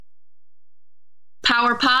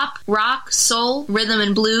Power pop, rock, soul, rhythm,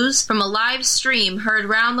 and blues from a live stream heard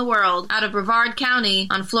round the world out of Brevard County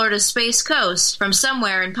on Florida's Space Coast from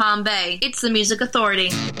somewhere in Palm Bay. It's the Music Authority.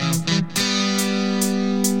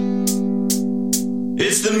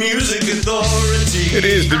 It's the Music Authority. It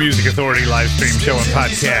is the Music Authority live stream show and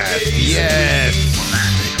podcast. Yes.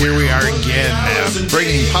 Here we are again,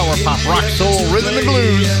 bringing power pop, rock, soul, rhythm, and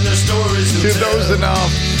blues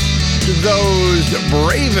to those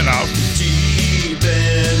brave enough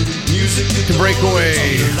to break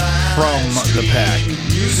away from the pack.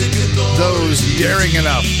 Those daring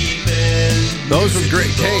enough. Those with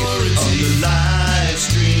great taste.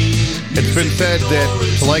 It's been said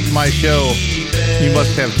that to like my show, you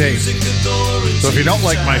must have taste. So if you don't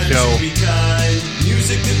like my show,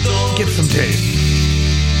 get some taste.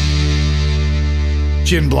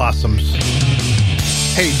 Gin Blossoms.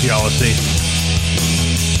 Hey, Jealousy.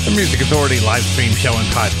 The Music Authority live stream show and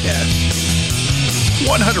podcast.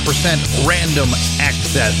 100% random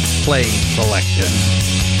access play selection.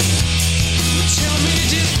 Tell me,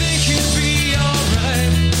 do you think it'd be alright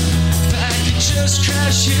if I could just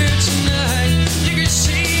crash here tonight? You can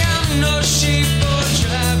see I'm no sheep or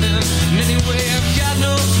driving, and anyway I've got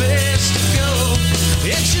no place to go.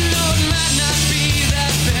 And you know it might not be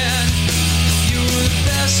that bad. You were the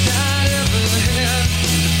best I'd ever had.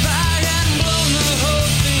 If I hadn't blown the whole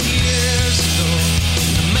thing years ago,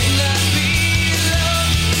 I may not be alone.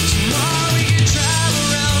 Tomorrow we can drive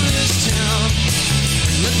around this town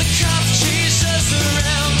and let the cops chase us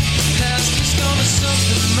around. Past is gonna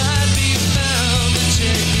something might be found to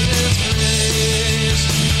take its place.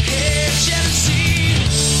 Hey, jealousy.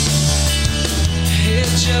 Hey,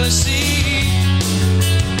 jealousy.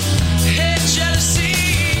 Hey, jealousy.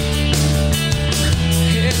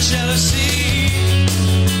 Hey, jealousy.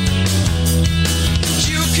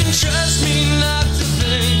 You can trust me not to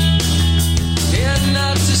think and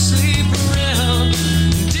not to sleep around.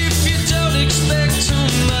 And if you don't expect too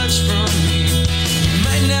much from me, you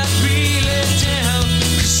might not be let down.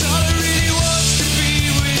 'Cause all I really want's to be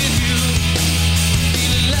with you,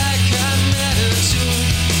 feeling like I matter too.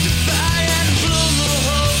 If I hadn't blown the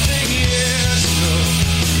whole thing years ago,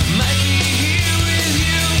 I might be here with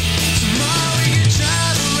you. Tomorrow we can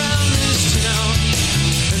drive around this town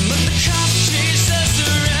and let the cops chase us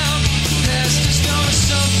around. Past is gonna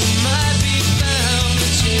something might be found to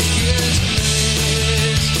take its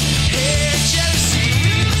place. Hey, jealousy.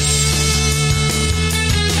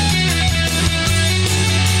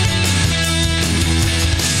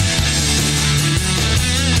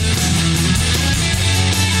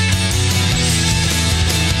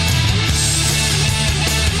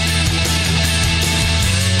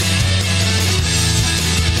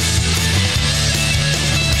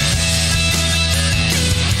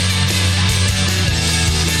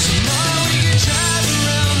 Tomorrow we can drive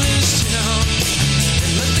around this town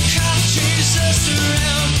and let the cops chase us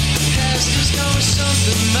around. Past is gonna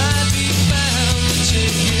something might be found to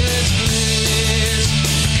take its place.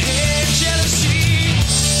 Hey, jealousy.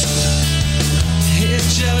 Hey,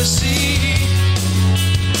 jealousy.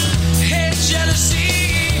 Hey, jealousy.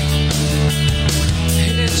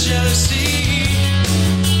 Hey, jealousy.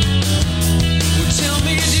 Well, tell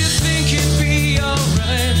me, do you think it'd be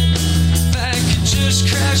alright if I could just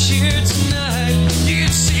crash here tonight? You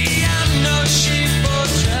can see I'm no sheep or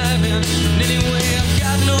driving, and anyway I've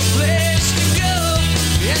got no place to go.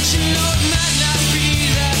 And you know it might not be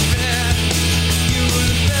that bad. You were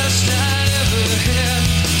the best I'd ever had.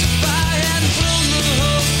 If I hadn't blown the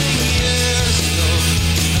whole thing years ago,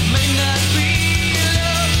 I may not be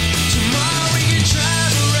alone. Tomorrow we can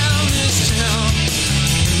drive around this town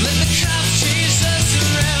and let the cops chase us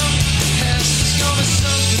around. Past is gonna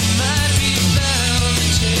something might be found to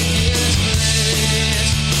take its place.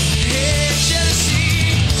 Hey,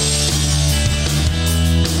 jealousy.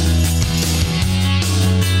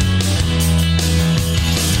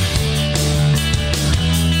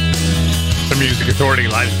 The Music Authority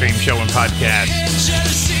live stream show and podcast. Hey,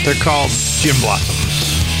 jealousy. They're called Gin Blossoms.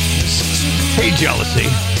 Hey, Jealousy.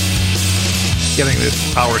 Getting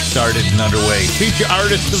this hour started and underway. Feature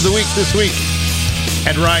artist of the week this week.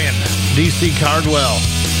 Ed Ryan, DC Cardwell.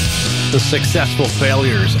 The Successful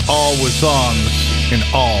Failures, all with songs in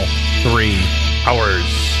all 3 hours.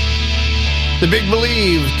 The Big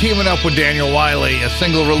Believe, teaming up with Daniel Wiley, a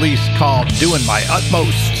single release called Doing My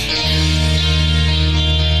Utmost.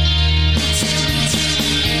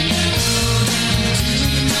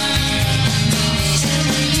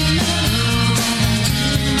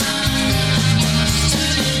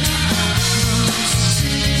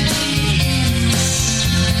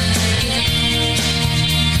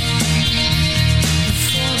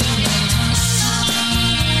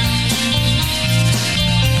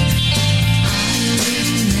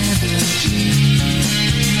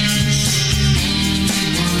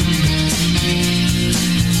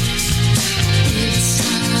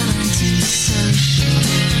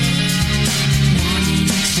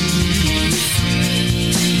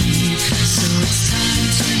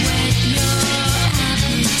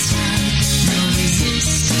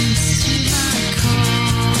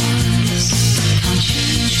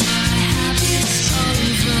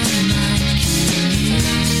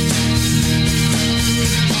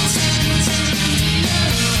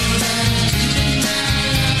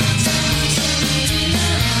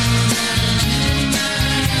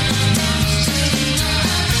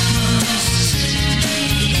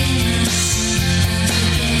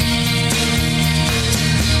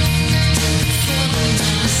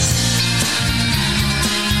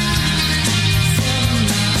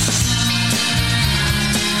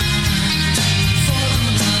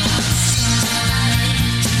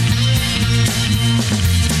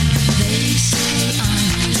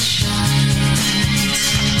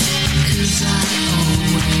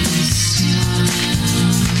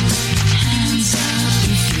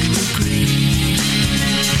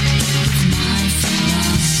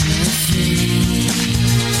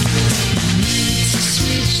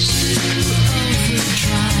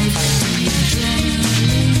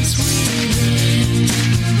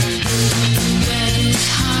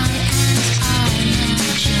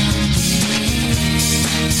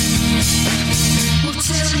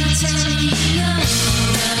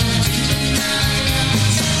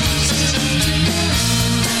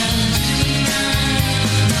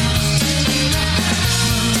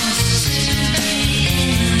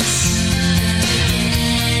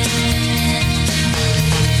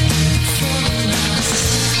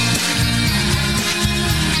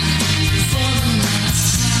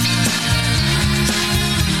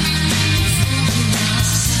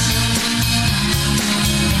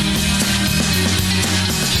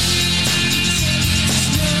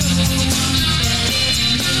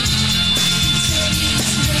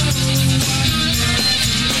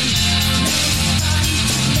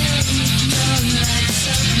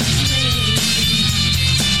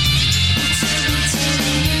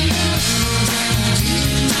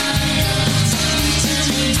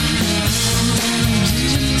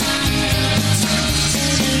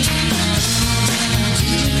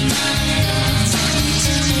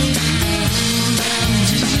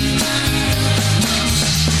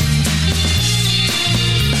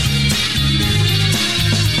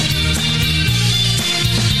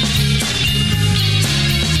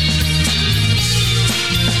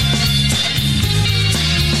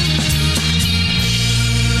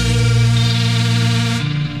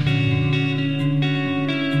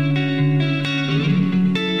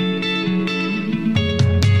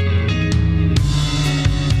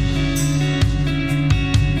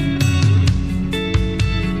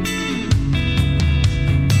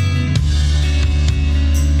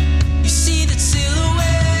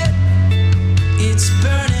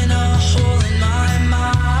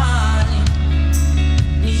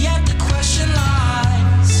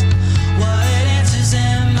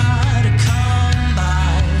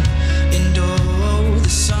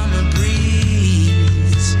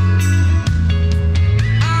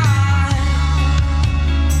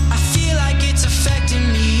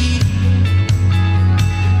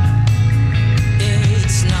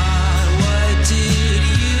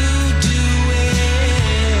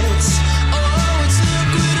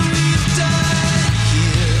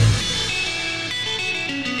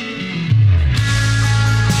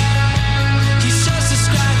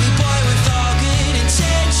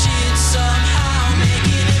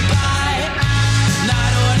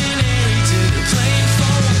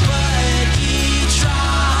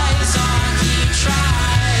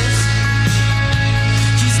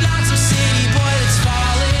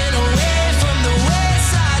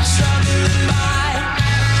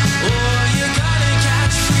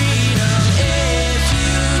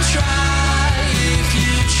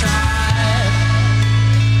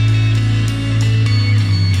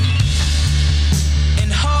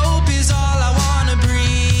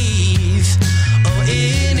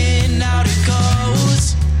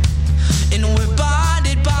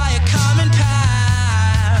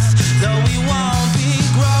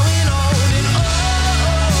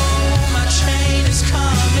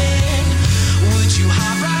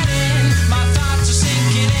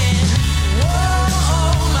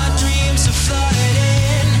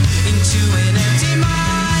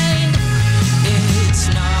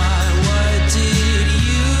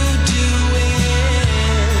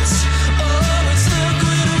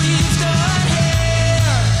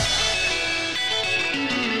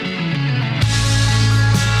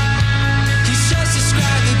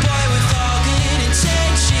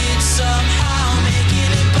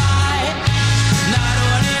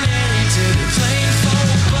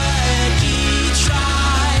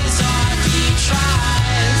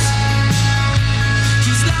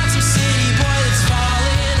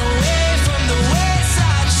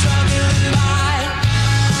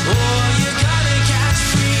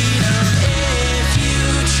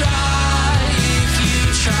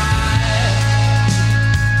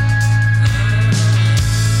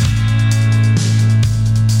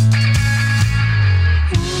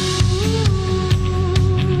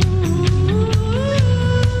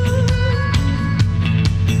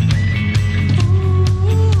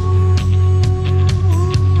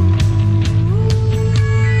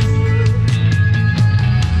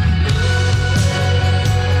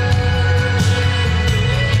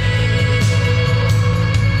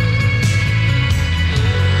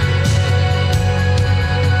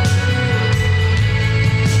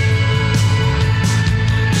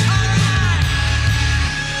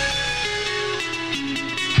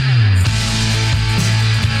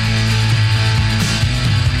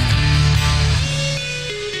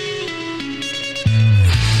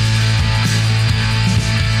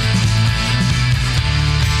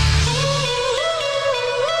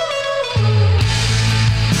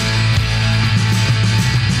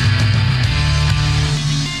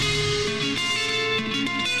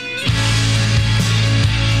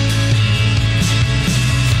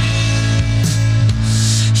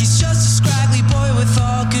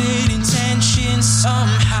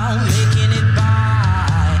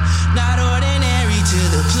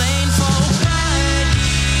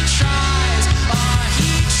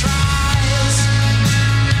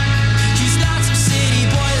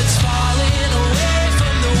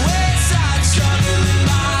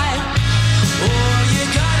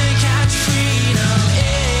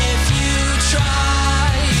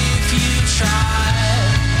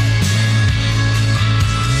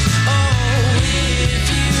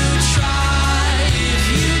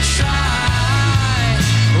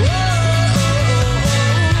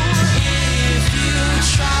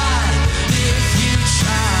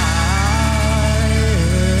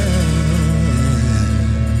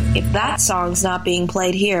 that song's not being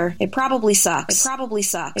played here. It probably sucks. It probably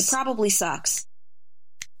sucks. It probably sucks.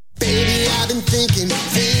 Baby, I've been thinking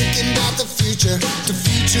about the future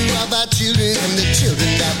of our children and the children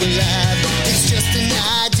that we'll have. It's just an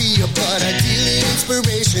idea, but ideally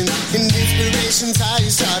inspiration, and inspiration's how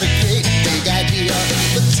you start a great big idea.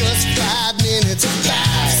 But just 5 minutes,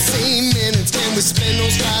 5 same minutes, can we spend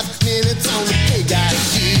those 5 minutes on the big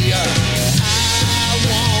idea? I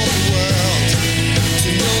want the world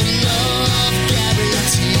to know love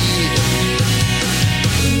guaranteed.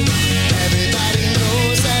 Everybody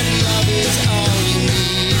knows that love is all you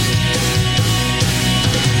need.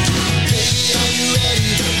 Baby, are you ready?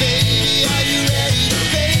 Baby, are you ready?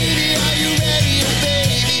 Baby, are you ready?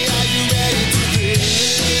 Baby, are you ready to bring a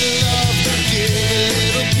little love, give a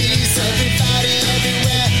little peace? Everybody,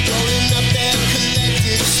 everywhere, rolling up their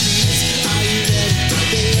collective sleeves. Are you ready?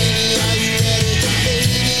 Baby, are you ready?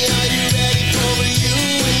 Baby, are you ready for you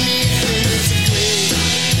and me? And it's a great,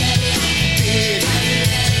 big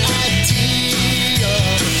idea.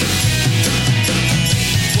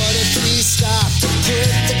 What if we stopped, put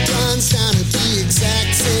the guns down at the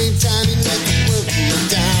exact same time and let the world cool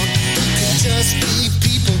down? We could just be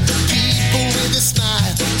people, people with a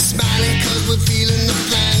smile, smiling cause we're feeling the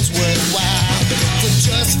plans worthwhile. For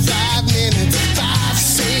just 5 minutes, 5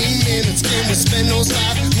 same minutes, can we spend those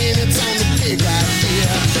 5 minutes on the big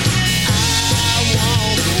idea? I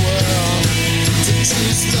want the world to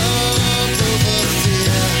choose love over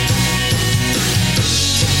fear.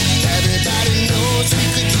 Everybody knows we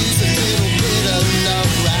could use a little bit of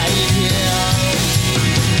love right here.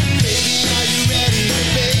 Baby, are you ready?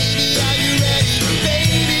 Baby, are you ready?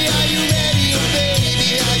 Baby, are you ready? Baby,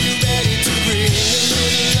 are you ready to bring a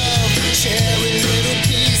little love, share a little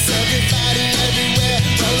peace? Everybody, everywhere,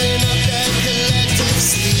 rolling up that collective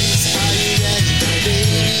sleeves. Are you ready?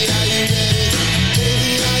 Baby, are you ready?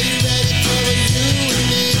 Baby, are you ready for you and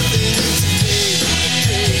me? It's a great,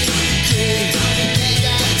 great, great big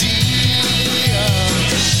idea.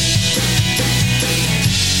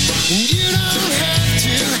 And you don't have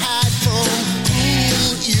to hide from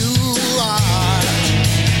who you are.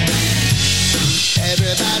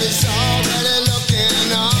 Everybody's already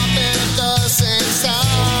looking up at the same stars.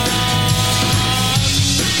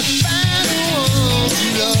 Find the ones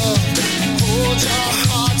you love, hold your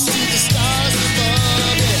hearts to the stars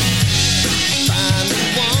above it. Find the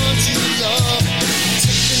ones you love,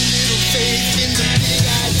 take a little faith in the big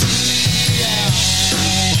idea.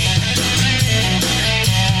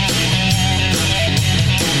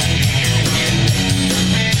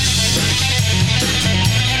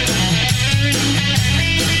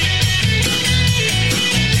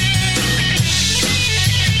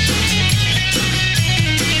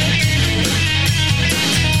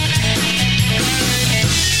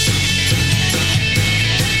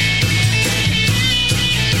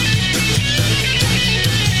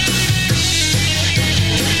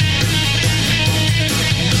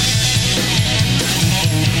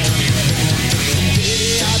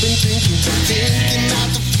 Baby, I've been thinking about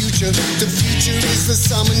the future. The future is the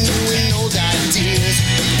sum of new and old ideas.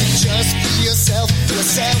 You can just be yourself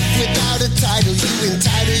without a title. You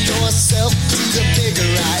entitle yourself to the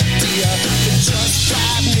bigger idea. In just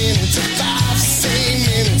 5 minutes, 5 same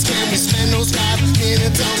minutes, can we spend those 5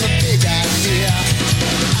 minutes on the big idea?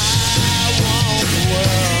 I want the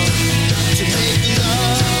world to make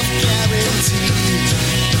love guaranteed.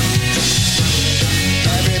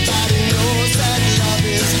 Everybody knows that love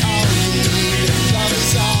is all you need. Love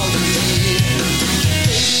is all you need.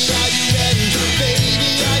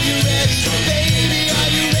 Baby, are you ready? Baby, are you ready? Baby, are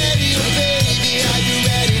you ready? Baby, are you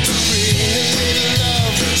ready to bring a little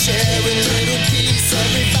love, share a little peace?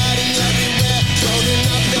 Everybody, everywhere, rolling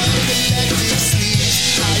up their collective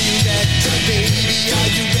sleeves. Are you ready? Baby, are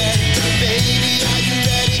you ready? Baby, are you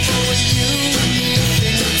ready for you and me?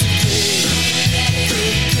 Then it's a great,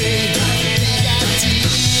 great, great big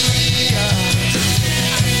idea.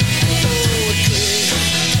 Oh, great,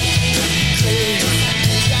 great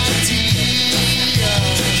big idea.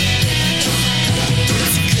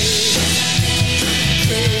 It's a great,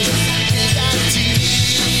 great big idea.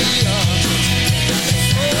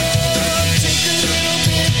 Oh, take a little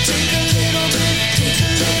bit, take a little bit, take a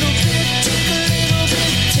little bit, take a little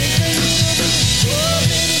bit, take a little bit. Oh,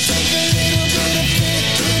 baby, take a little bit of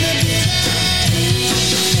faith in a big idea.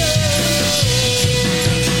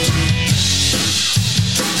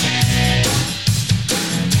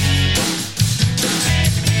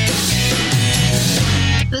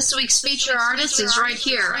 This week's feature artist is right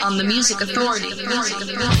here on the Music Authority.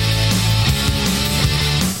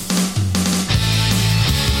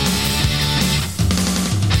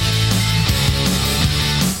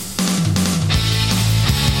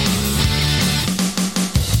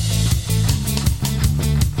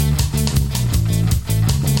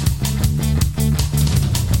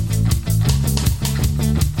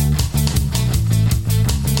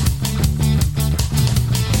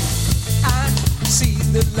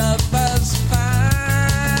 the lovers fighting.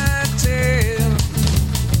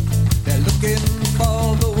 They're looking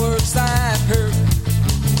for the words that hurt.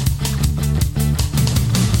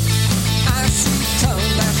 I see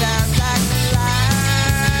tongues that shine like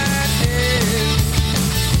lightning.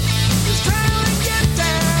 Just trying to get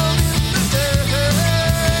down in the dirt.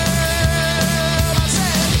 I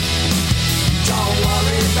said, don't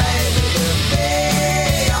worry, baby, we'll be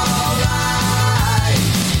alright.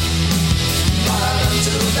 But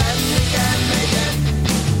until then, we can make it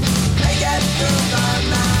through the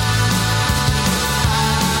night.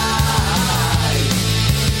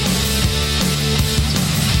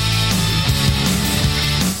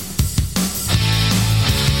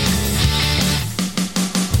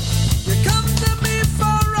 You come to me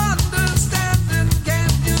for understanding.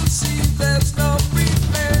 Can't you see there's no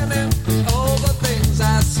pretending all the things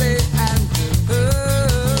I say and do?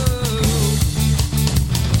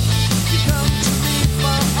 You come to me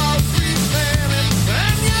for all pretending.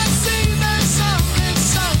 When you see there's something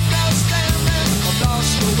outstanding, I've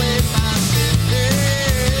lost the way my shit is.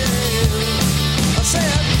 I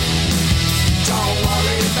said, don't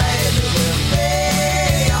worry, baby, we'll be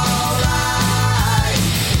alright.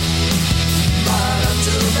 But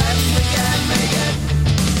until then, we can make it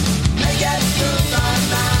through the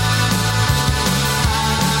night.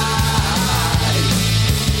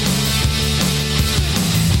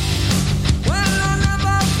 Well, I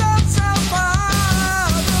never felt so far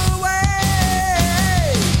away.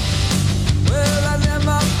 Well, I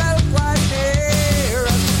never felt quite near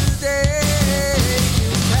as today.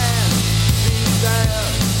 You can be there.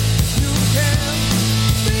 You can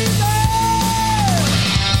be there.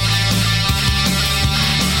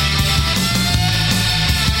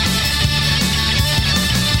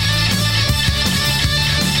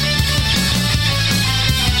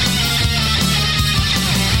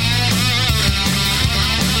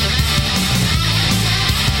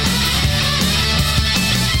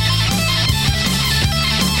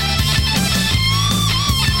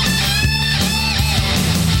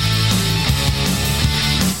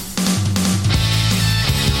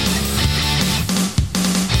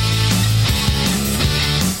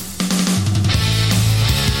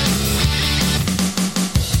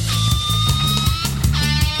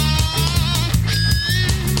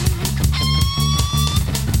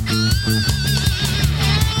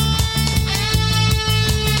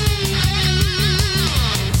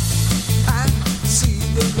 I see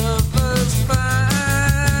the lovers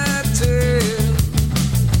fighting.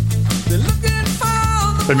 They're looking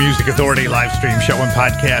for The Music Authority live stream show and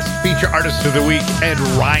podcast. Feature Artist of the Week, Ed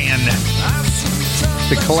Ryan.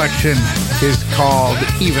 The collection is called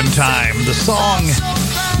Eventime. The song,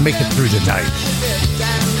 Make It Through the Night.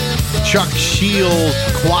 Chuck Shields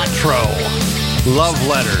Quattro, Love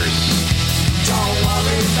Letters.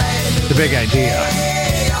 The Big Idea.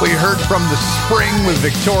 We heard from The Spring with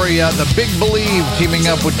Victoria. The Big Believe teaming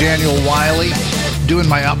up with Daniel Wiley. Doing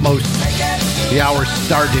my utmost. The hour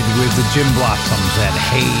started with the Gin Blossoms and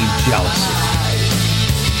Hey Jealousy.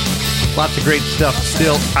 Lots of great stuff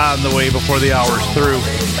still on the way before the hour's through.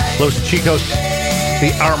 Los Chicos,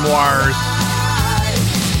 the Armoires,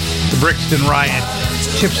 the Brixton Riot,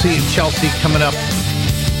 Gypsy and Chelsea coming up.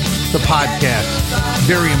 The podcast,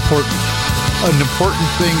 very important. An important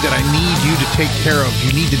thing that I need you to take care of.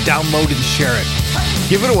 You need to download and share it.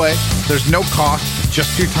 Give it away. There's no cost,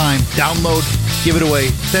 just your time. Download, give it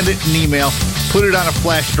away, send it an email, put it on a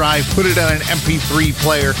flash drive, put it on an MP3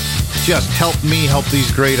 player. Just help me help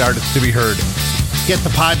these great artists to be heard. Get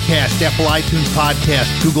the podcast, Apple iTunes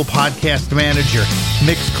Podcast, Google Podcast Manager,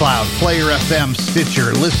 Mixcloud, Player FM,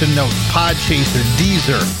 Stitcher, Listen Notes, Podchaser,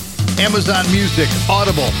 Deezer, Amazon Music,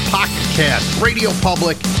 Audible, Pocket Cast, Radio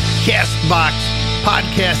Public, Castbox,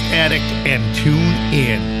 Podcast Addict, and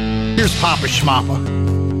TuneIn. Here's Papa Schmappa.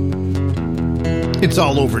 It's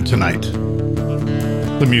all over tonight.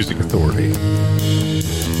 The Music Authority.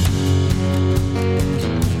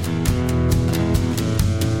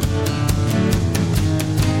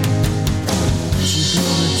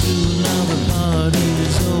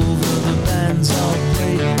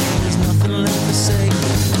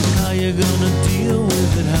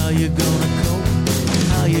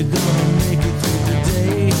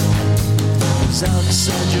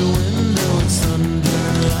 Outside your window, it's thunder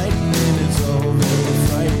and lightning. It's all very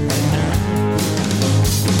frightening.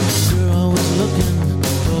 Girl, I was looking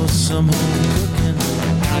for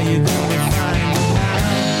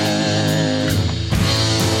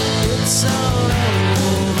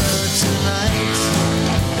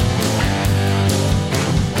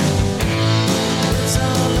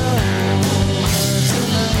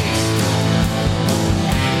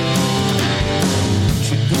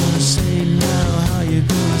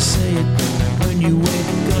say it when you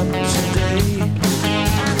wake up today?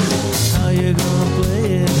 How you gonna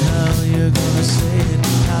play it? How you gonna say it?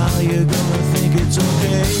 How you gonna think it's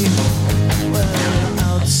okay? Well,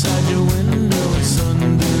 outside your window it's thunder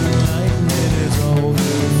and lightning. It's all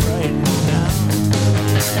very frightening now.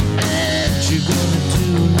 What you gonna do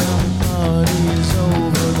now the party is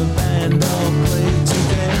over? The band all played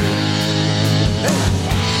today. Hey!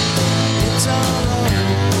 It's all over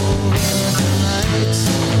tonight. It's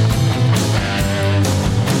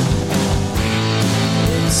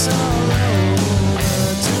all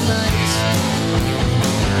over tonight.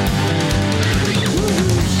 It's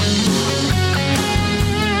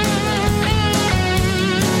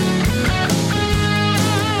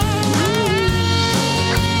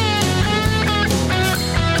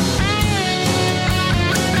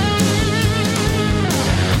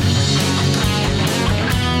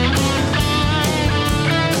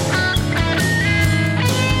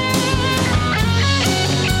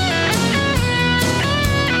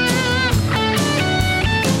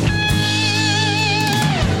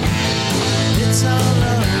all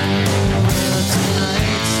over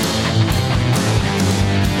tonight.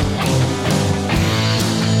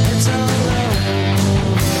 It's all over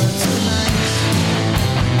tonight.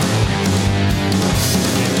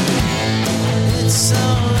 It's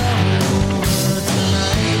all over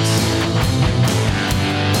tonight.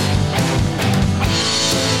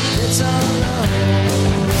 It's all over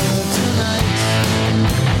tonight.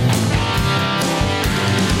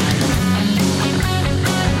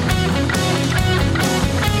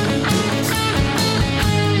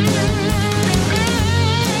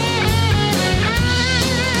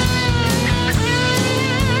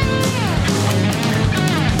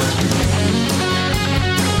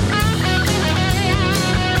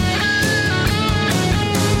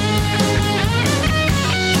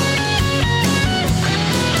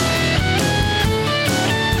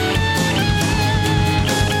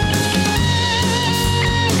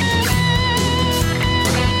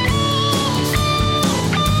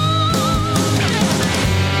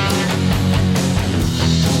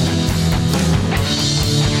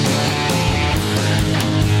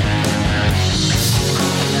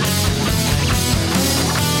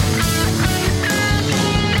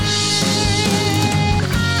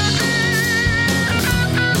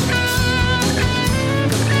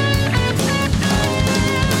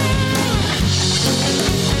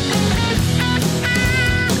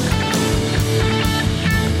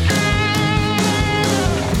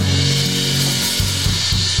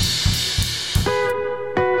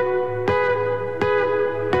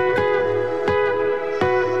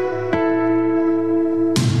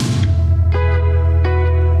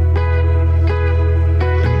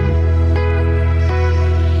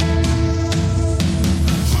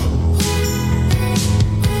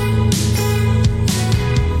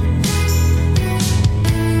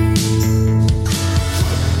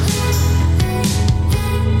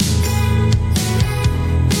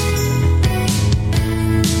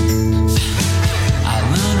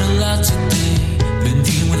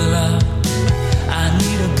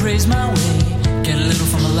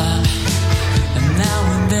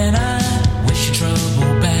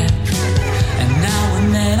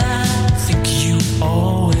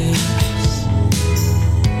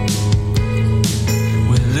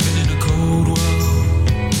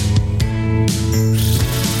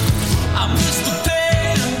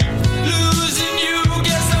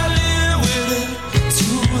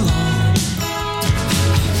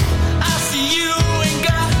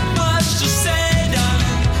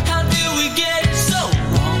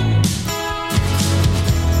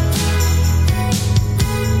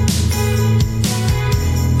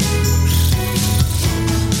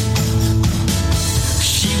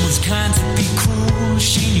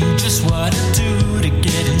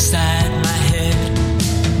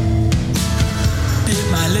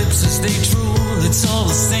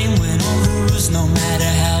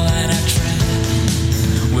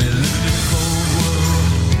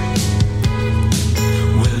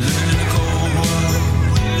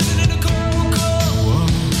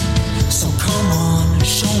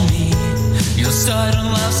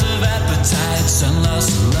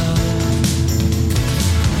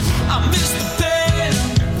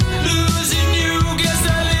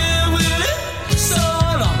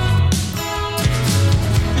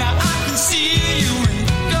 See you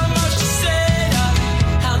ain't got much to say,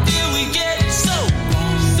 darling. How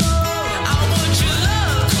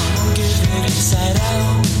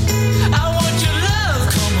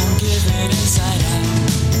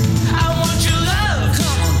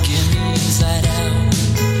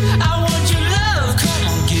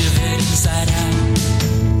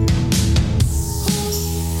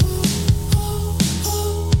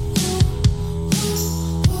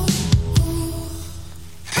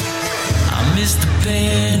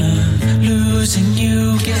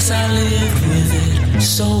guess I lived with it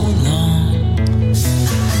so long.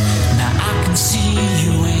 Now I can see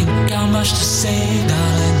you ain't got much to say,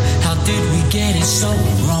 darling. How did we get it so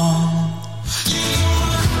wrong?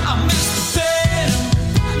 I miss the pain of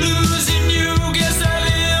losing you. Guess I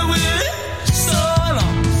live with it so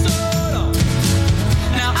long, so long.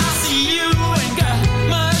 Now I see you ain't got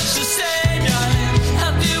much to say, darling.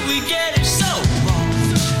 How did we get it so wrong?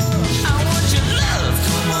 I want your love,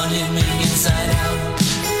 come on, hit me inside out.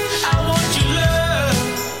 I want your love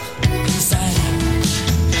inside out.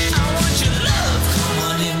 I want your love, come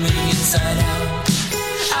on, hit me inside out.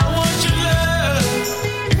 I want your love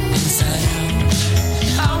inside out.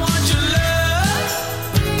 I want your love.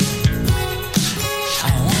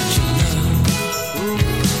 I want your love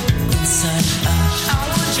inside out. I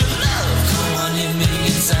want your love, come on, hit me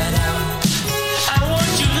inside out. I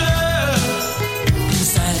want your love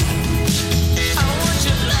inside out. I want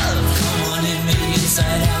your love, come on, hit me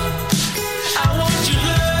inside out. I want your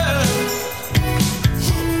love.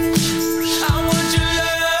 I want your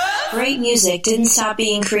love. Great music didn't stop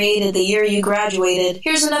being created the year you graduated.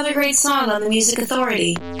 Here's another great song on the Music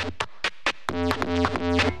Authority.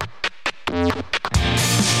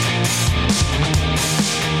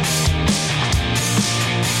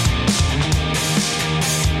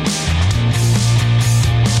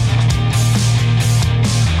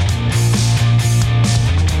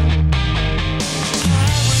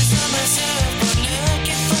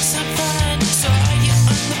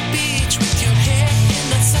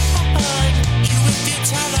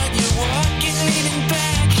 Walking, leaning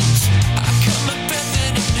back. I caught my breath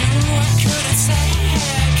and I knew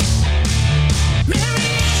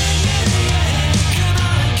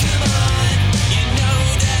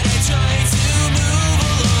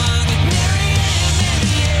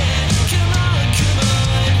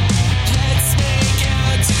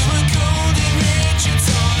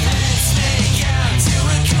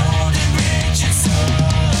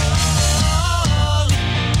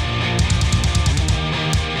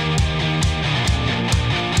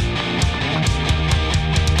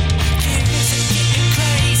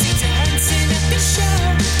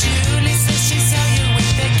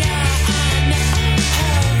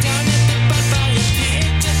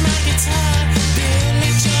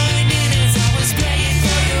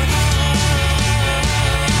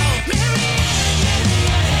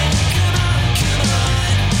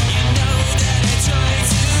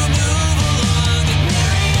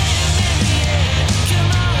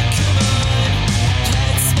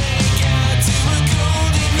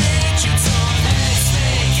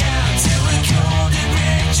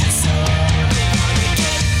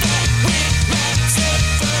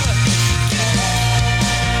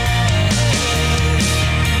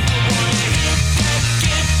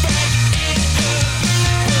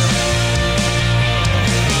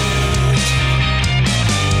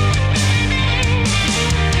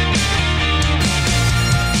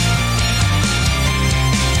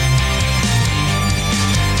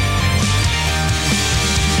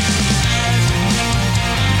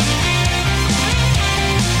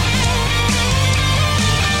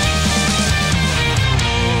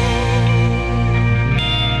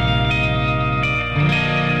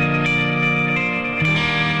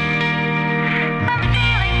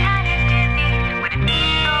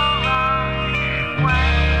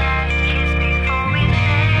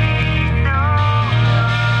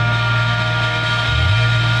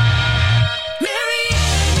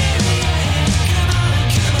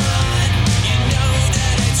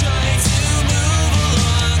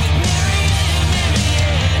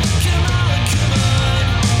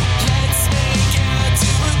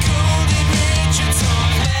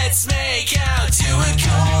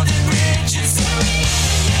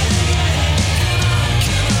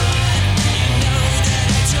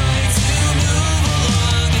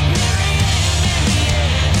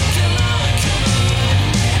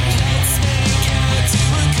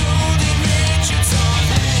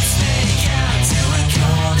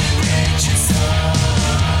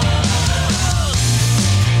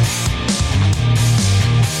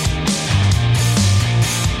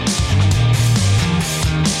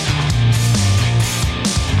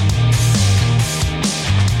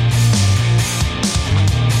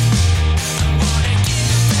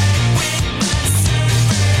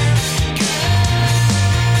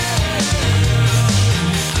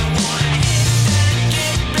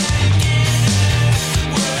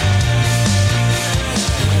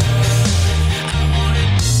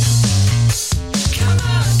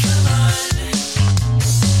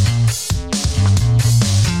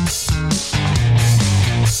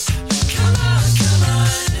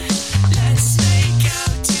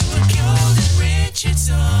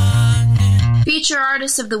Feature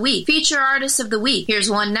Artist of the Week. Feature Artist of the Week. Here's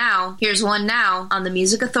one now. Here's one now on the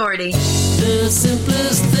Music Authority. The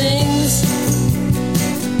simplest things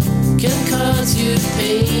can cause you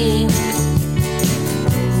pain.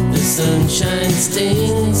 The sunshine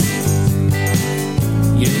stings,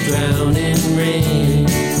 you drown in rain.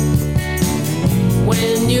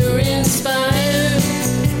 When you're inspired,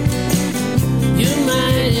 you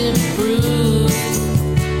might improve,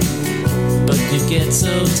 but you get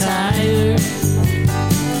so tired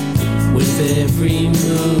with every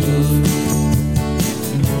move.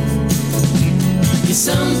 You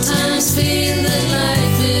sometimes feel that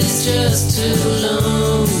life is just too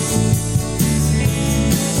long,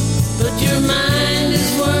 but your mind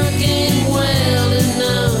is working well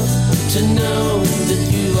enough to know that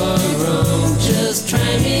you are wrong. Just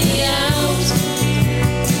try me out,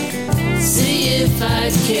 see if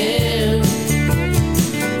I care.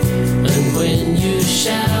 And when you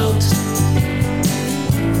shout,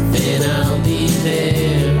 then I'll be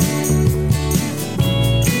there.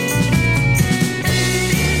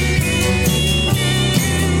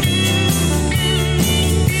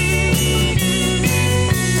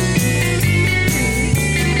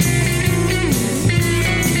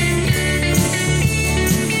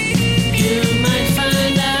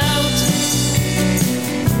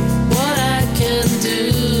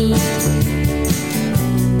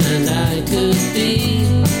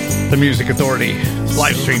 The Music Authority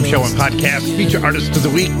live stream show and podcast. Feature Artist of the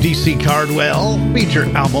Week, DC Cardwell. Feature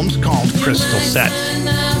albums called Crystal Set.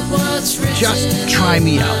 Just Try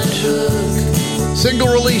Me Out. Single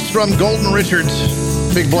release from Golden Richards,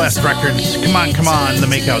 Big Blast Records. Come On, Come On, the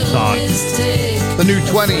Makeout song. The New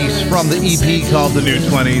 20s from the EP called The New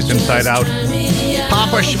 20s, Inside Out.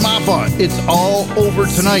 Papa Schmappa, It's All Over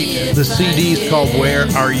Tonight. The CD's called Where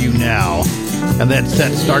Are You Now? And that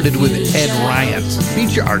set started with Ed Ryan,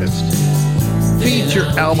 feature artist. Feature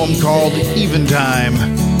album called Eventime.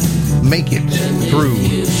 Make it through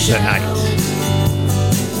the night.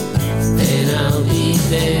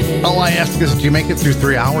 All I ask is that you make it through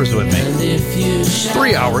 3 hours with me.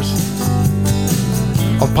 3 hours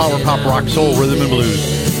of power pop, rock, soul, rhythm, and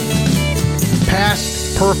blues.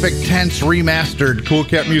 Past perfect tense remastered.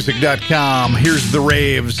 CoolCatMusic.com. Here's the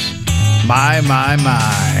raves. My, my,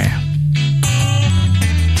 my.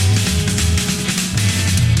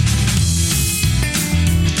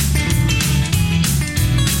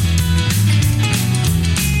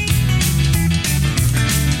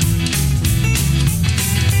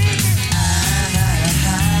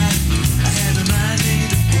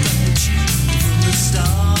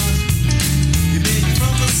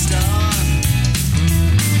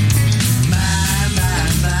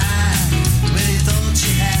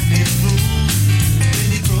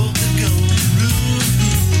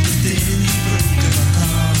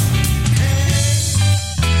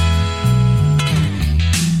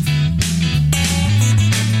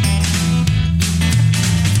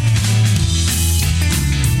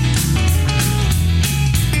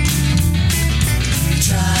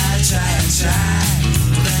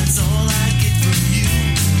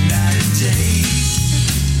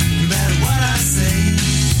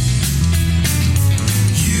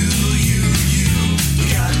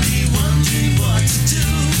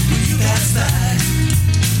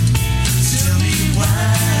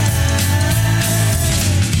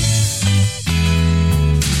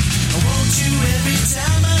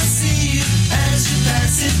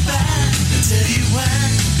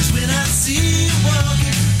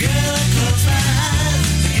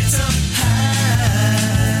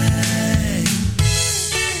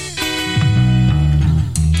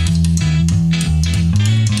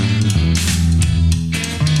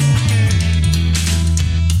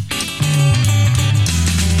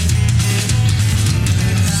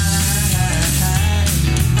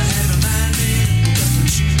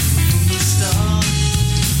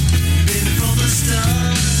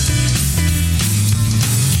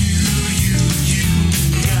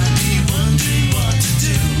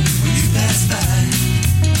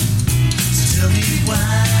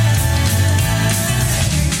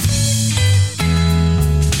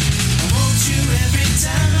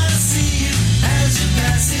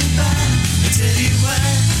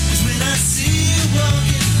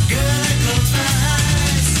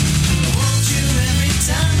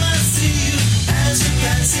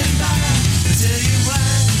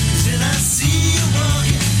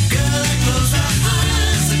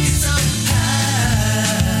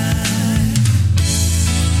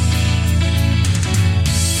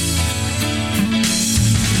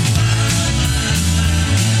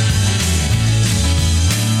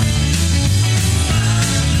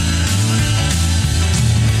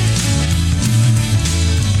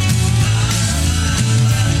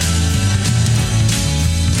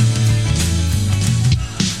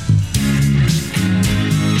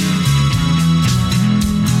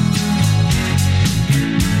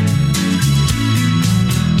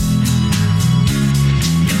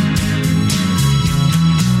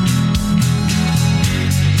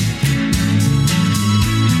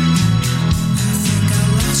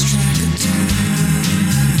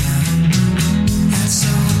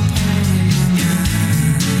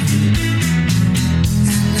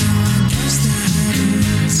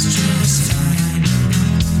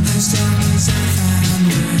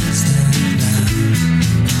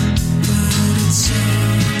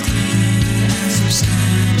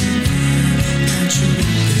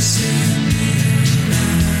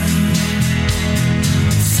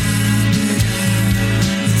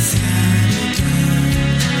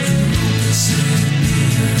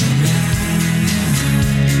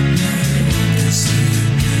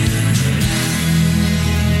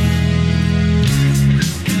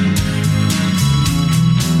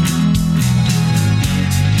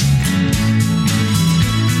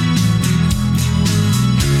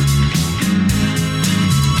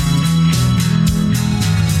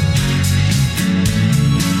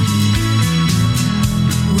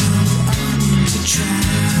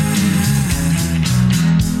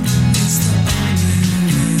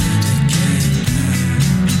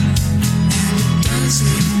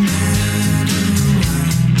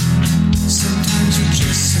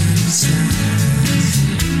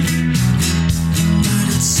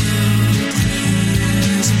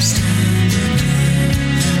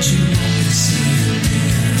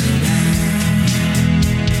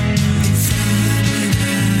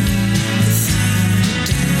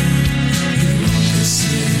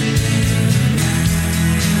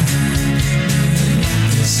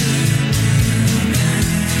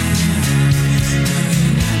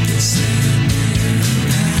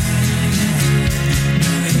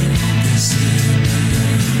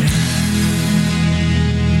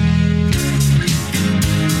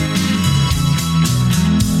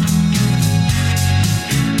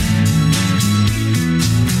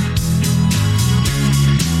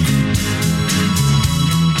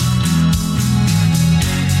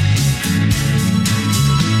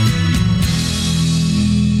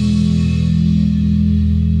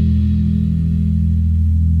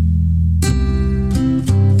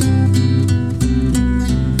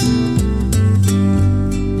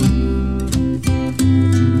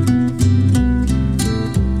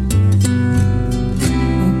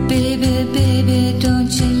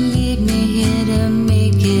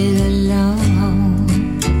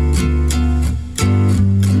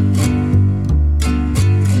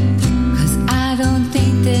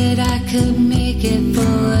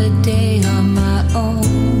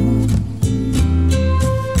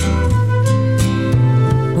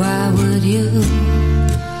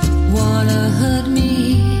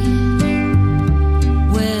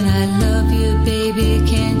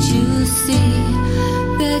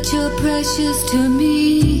 you're precious to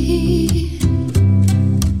me,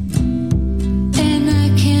 and I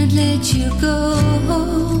can't let you go.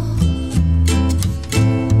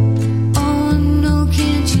 Oh no,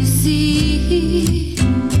 can't you see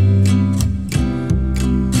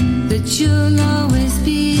that you'll always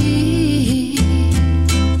be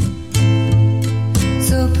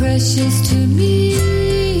so precious to me?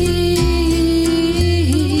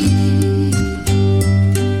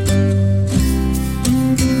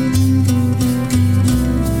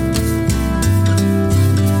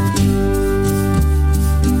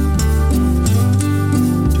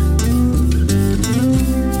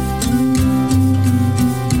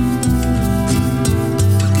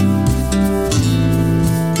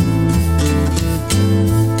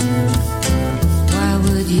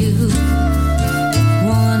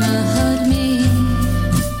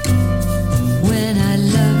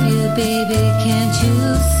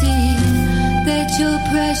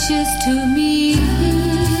 Precious to me, I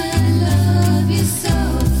love you so,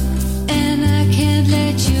 and I can't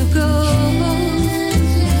let you go. Can't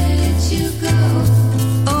let you go.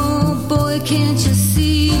 Oh boy, can't you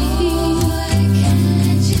see? Boy,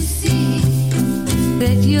 can't you see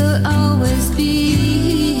that you'll always be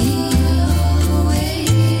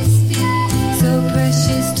so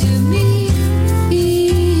precious to me?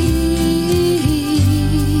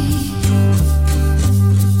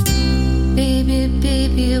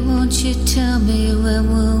 Baby, won't you tell me when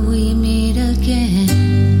will we meet again?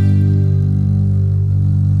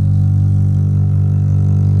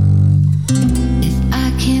 If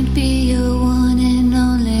I can't be your one and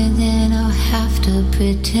only, then I'll have to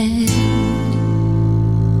pretend.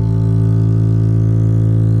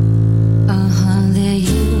 That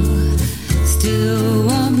you still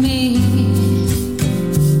want me.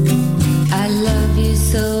 I love you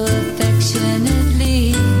so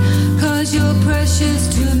affectionately, 'cause you're precious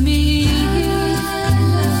to me. I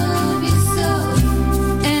love you so,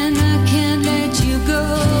 and I can't let you go.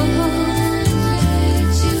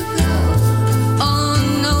 Let you go. Oh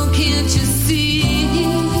no, can't you see?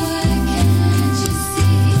 Can't you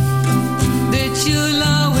see that you'll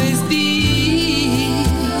always be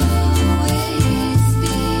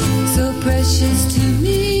so precious to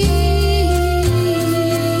me?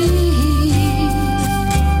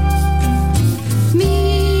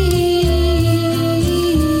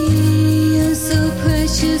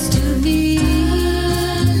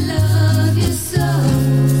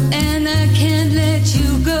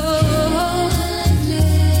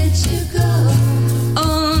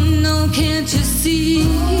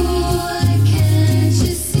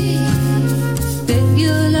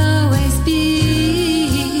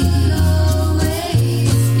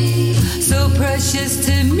 Precious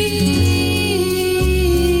to me,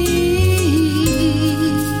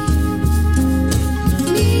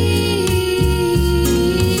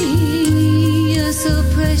 you're so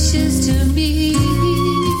precious to me.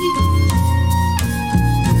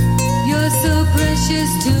 You're so precious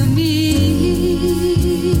to me.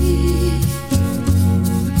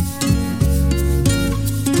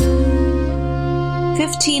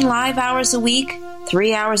 15 live hours a week,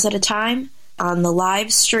 3 hours at a time, on the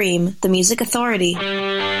live stream, The Music Authority.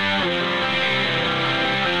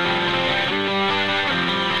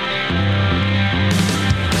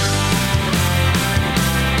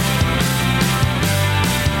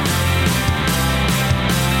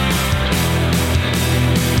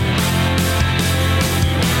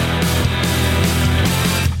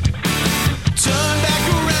 Turn back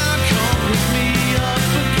around, come pick me up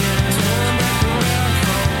again. Turn back around,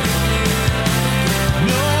 come pick me up again.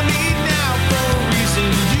 No need now for a reason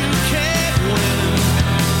you can't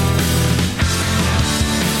win.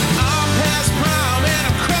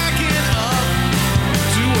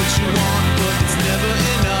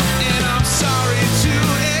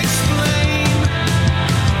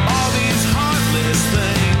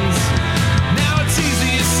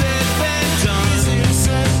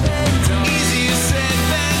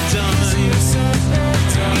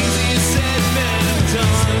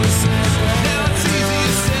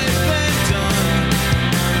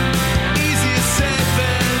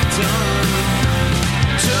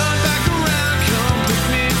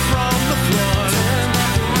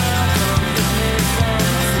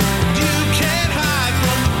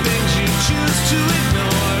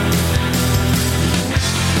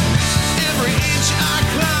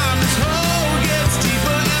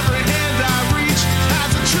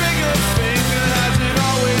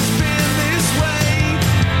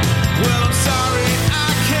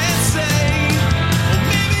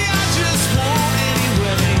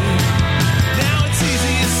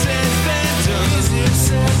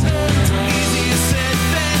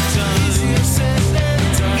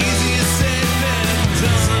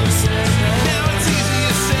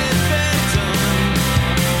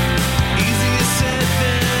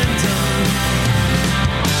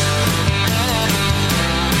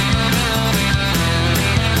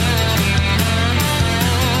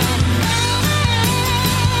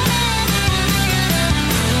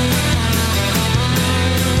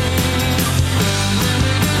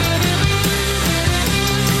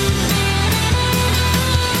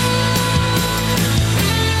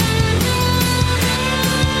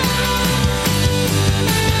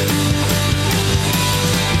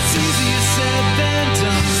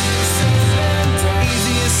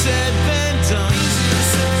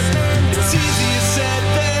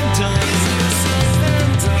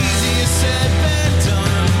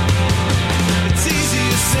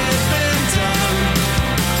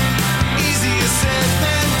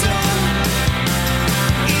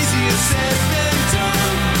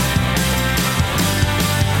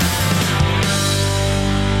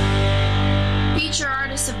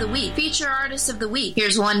 artists of the week.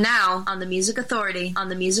 Here's one now on the Music Authority, on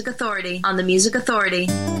the Music Authority, on the Music Authority.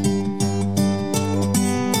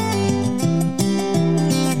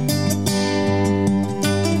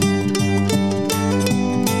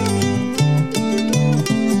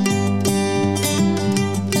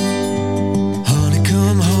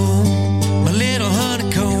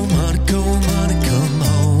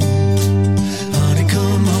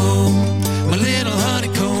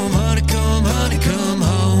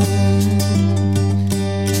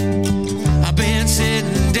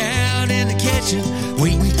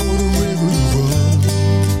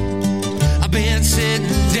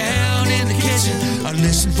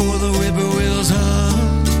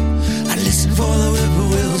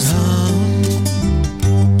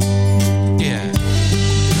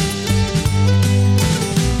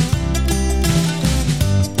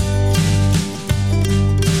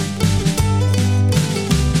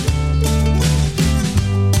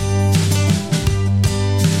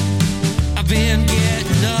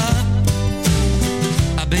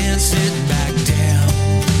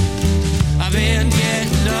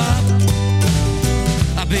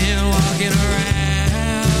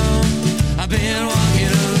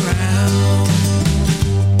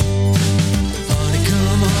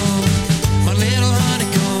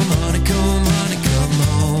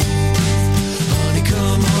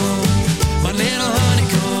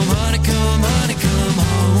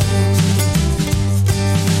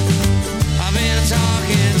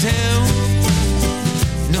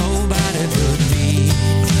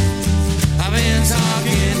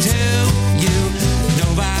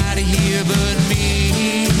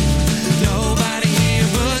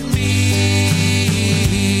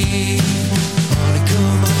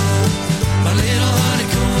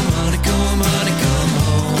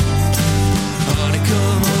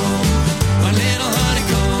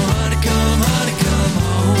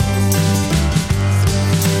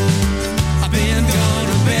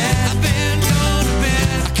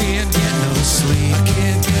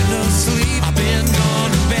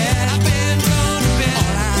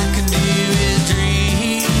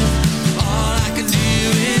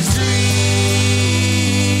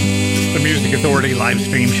 Live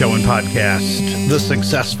stream show and podcast, The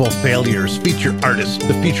Successful Failures, feature artist,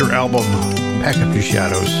 the feature album, Pack Up Your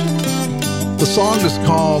Shadows. The song is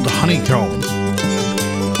called Honeycomb.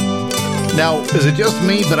 Now, is it just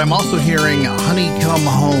me, but I'm also hearing Honeycomb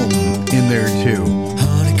Home in there too.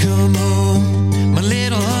 Honeycomb home, my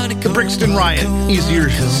little honeycomb. The Brixton Riot, easier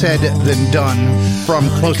said than done, from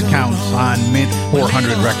Close Counts on Mint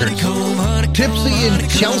 400 Records. Tipsy in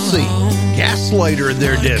Chelsea, Gaslighter,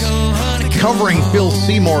 their disc, covering Phil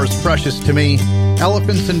Seymour's Precious to Me.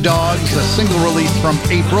 Elephants and Dogs, a single release from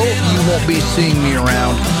April, You Won't Be Seeing Me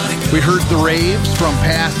Around. We heard The Raves from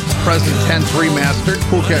Past, Present Tense Remastered,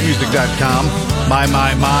 CoolCatMusic.com, My,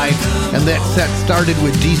 and that set started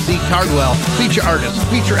with DC Cardwell, feature artist,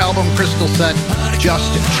 feature album Crystal Set,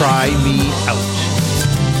 Just Try Me Out.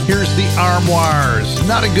 Here's the Armoires,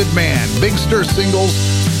 Not a Good Man, Big Stir Singles,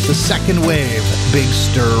 The Second Wave, Big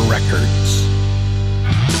Stir Records.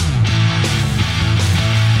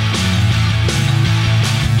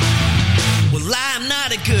 I'm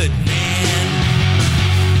not a good man,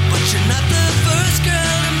 but you're not the first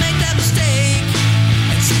girl to make that mistake.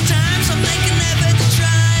 And sometimes I make an effort to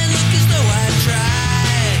try and look as though I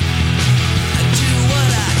tried. I do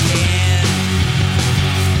what I can,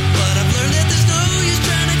 but I've learned that there's no use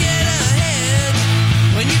trying to get ahead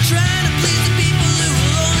when you're trying to please the people who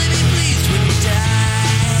will only be pleased when you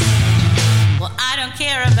die. Well, I don't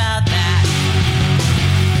care about that.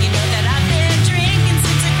 You know that I've been drinking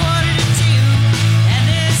since 1:45. And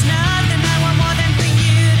there's nothing I want more than for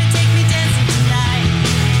you to take me dancing tonight.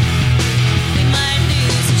 We might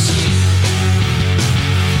lose a shoe.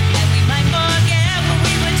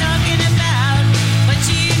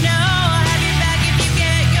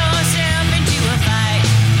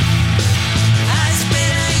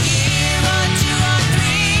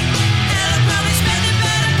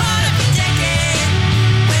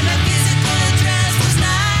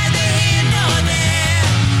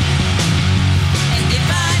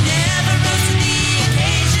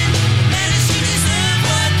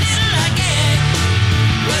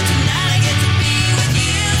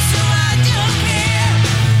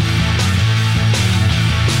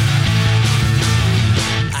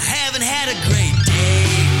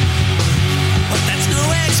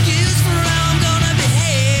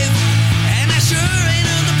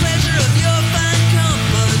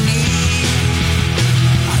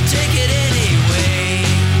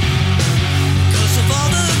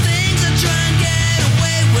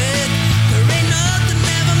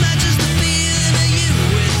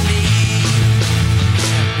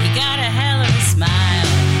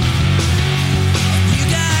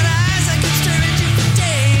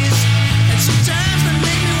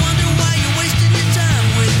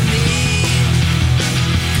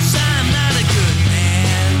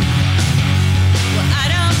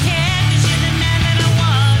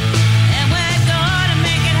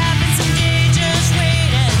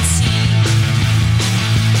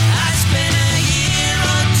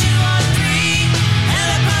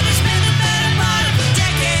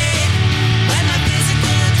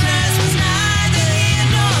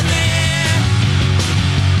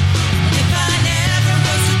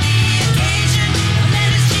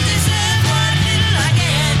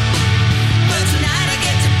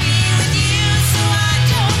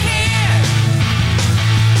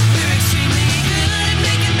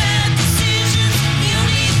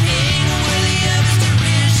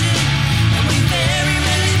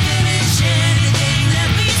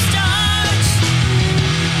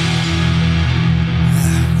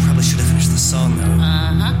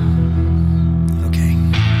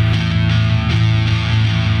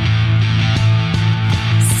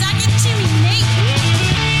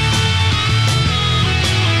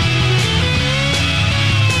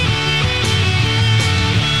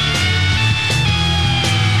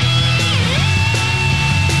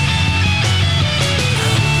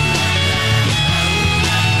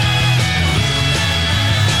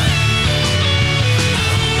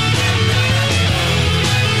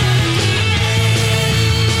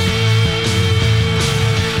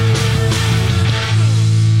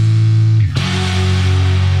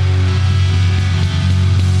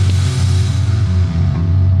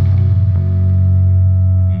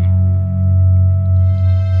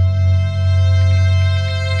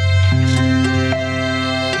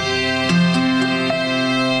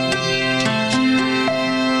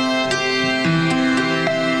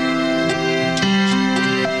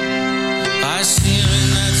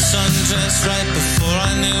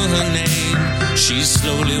 She's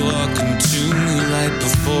slowly walking to me right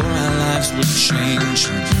before our lives would change.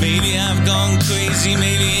 Maybe I've gone crazy,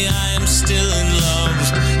 maybe I am still in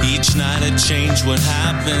love. Each night I change what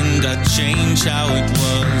happened, I change how it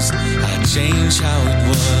was. I change how it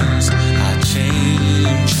was, I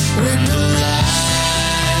change. When the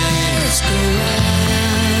lights go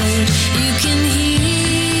out, you can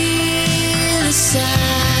hear the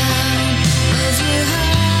sound of your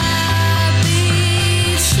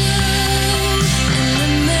heartbeat slow, and the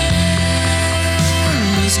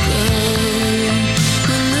memories grow.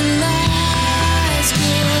 When the lights go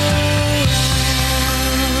out,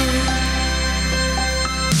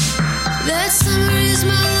 that summer is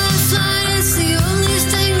my lifeline. It's the only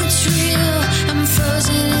thing that's real. I'm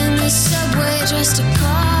frozen in the subway, just a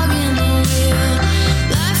cog in the wheel.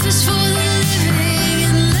 Life is for the living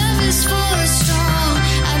and love is for the strong.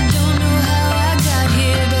 I don't know how I got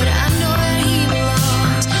here, but I know where he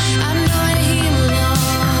belongs. I know where he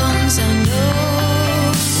belongs. I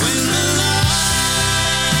know. When the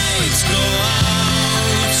lights go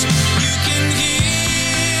out, you can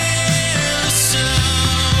hear the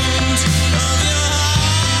sound of your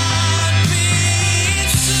heartbeat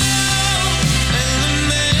slow, and the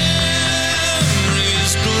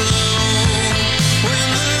memories glow. When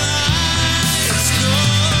the lights go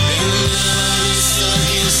out,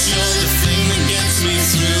 circus, you're the thing that gets me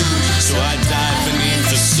through. So I dive beneath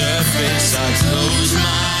the surface, I close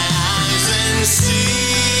my eyes and see.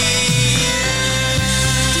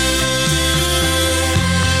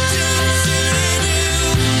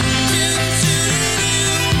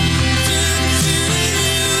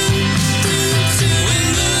 When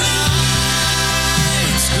the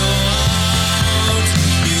lights go out,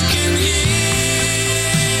 you can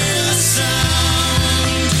hear the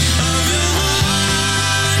sound of your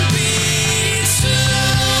heartbeat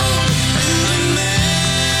slow, and the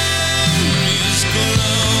memories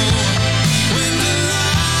glow. When the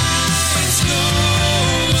lights go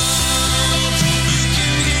out, you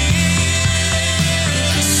can hear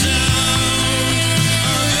the sound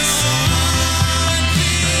of your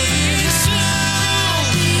heartbeat slow,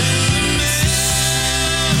 and the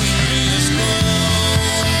memories glow.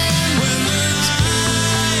 When the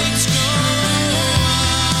lights go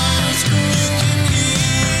out, you can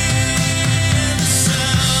hear the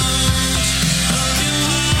sound of your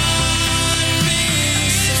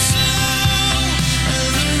heartbeat slow, and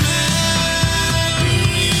the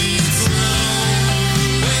memories glow.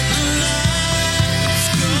 When the lights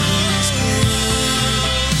go out,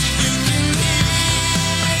 you can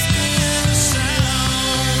hear the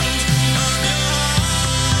sound of your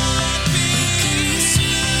heartbeat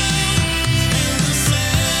slow, and the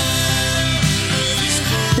memories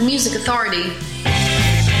glow. The Music Authority.